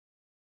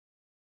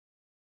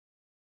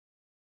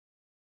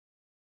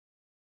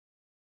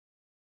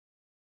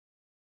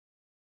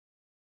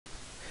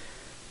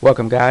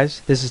Welcome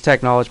guys, this is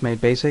Tech Knowledge Made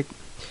Basic.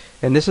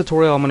 In this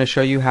tutorial I'm going to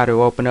show you how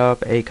to open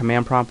up a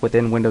command prompt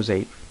within Windows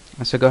 8.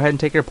 So go ahead and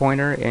take your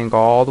pointer and go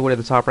all the way to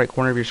the top right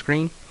corner of your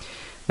screen.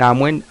 Now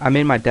I'm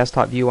in my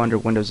desktop view under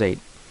Windows 8.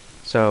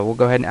 So we'll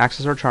go ahead and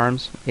access our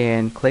charms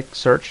and click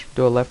search,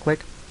 do a left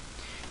click.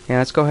 And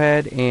let's go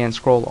ahead and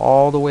scroll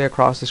all the way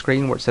across the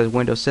screen where it says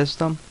Windows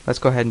System. Let's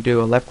go ahead and do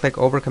a left click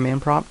over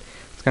command prompt.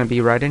 It's going to be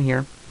right in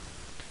here.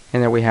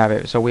 And there we have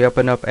it. So we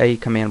open up a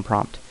command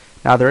prompt.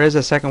 Now there is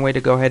a second way to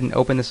go ahead and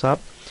open this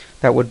up.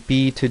 That would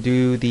be to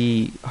do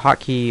the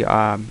hotkey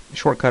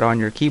shortcut on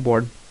your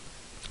keyboard.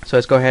 So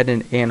let's go ahead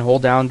and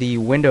hold down the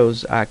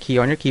Windows key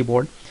on your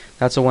keyboard.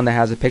 That's the one that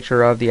has a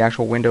picture of the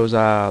actual Windows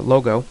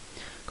logo.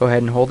 Go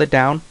ahead and hold it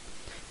down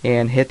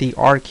and hit the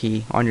R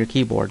key on your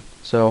keyboard.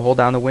 So hold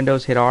down the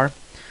Windows, hit R.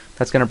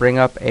 That's going to bring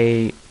up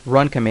a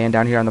run command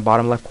down here on the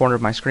bottom left corner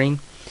of my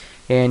screen.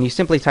 And you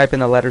simply type in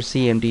the letter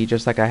CMD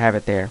just like I have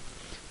it there.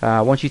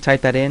 Once you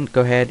type that in,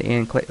 go ahead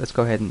and click. Let's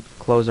go ahead and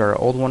close our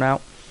old one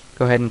out.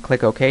 Go ahead and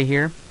click OK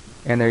here,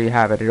 and there you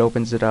have it. It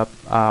opens it up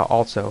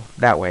also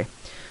that way.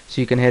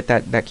 So you can hit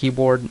that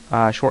keyboard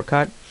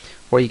shortcut,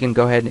 or you can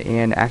go ahead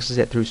and access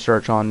it through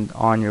search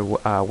on your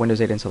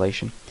Windows 8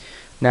 installation.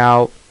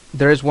 Now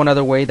there is one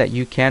other way that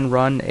you can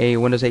run a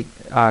Windows 8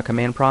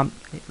 command prompt.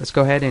 Let's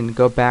go ahead and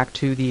go back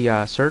to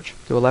the search.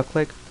 Do a left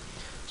click,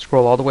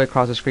 scroll all the way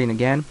across the screen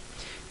again.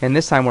 And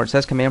this time where it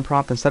says command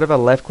prompt, instead of a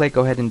left click,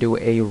 go ahead and do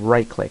a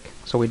right click.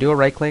 So we do a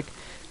right click.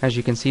 As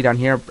you can see down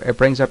here, it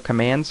brings up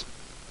commands.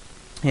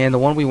 And the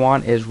one we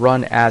want is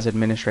run as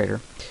administrator.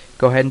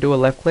 Go ahead and do a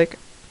left click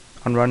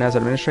on run as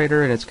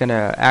administrator, and it's going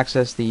to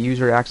access the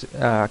user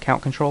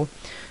account control.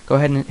 Go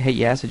ahead and hit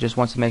yes. It just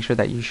wants to make sure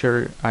that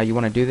you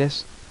want to do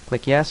this.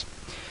 Click yes.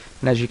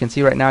 And as you can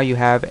see right now, you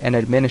have an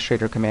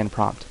administrator command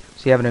prompt.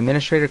 So you have an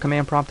administrator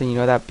command prompt, and you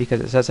know that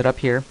because it says it up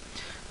here.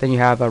 Then you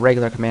have a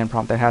regular command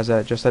prompt that has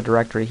just a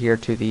directory here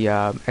to the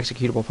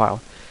executable file.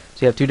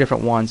 So you have two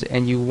different ones,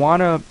 and you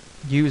want to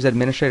use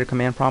administrator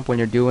command prompt when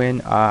you're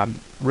doing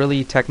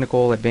really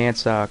technical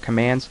advanced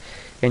commands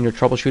and you're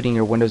troubleshooting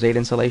your Windows 8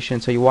 installation.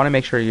 So you want to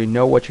make sure you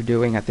know what you're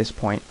doing at this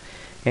point,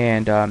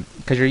 and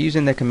because you're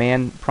using the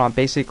command prompt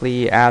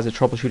basically as a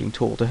troubleshooting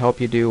tool to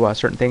help you do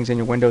certain things in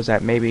your Windows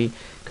that maybe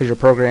because your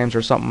programs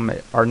or something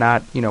are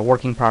not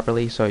working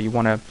properly, so you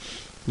want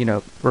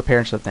to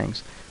repair some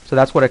things. So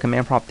that's what a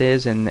command prompt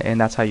is, and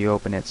that's how you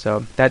open it.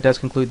 So that does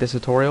conclude this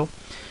tutorial.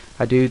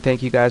 I do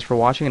thank you guys for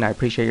watching, and I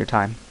appreciate your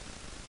time.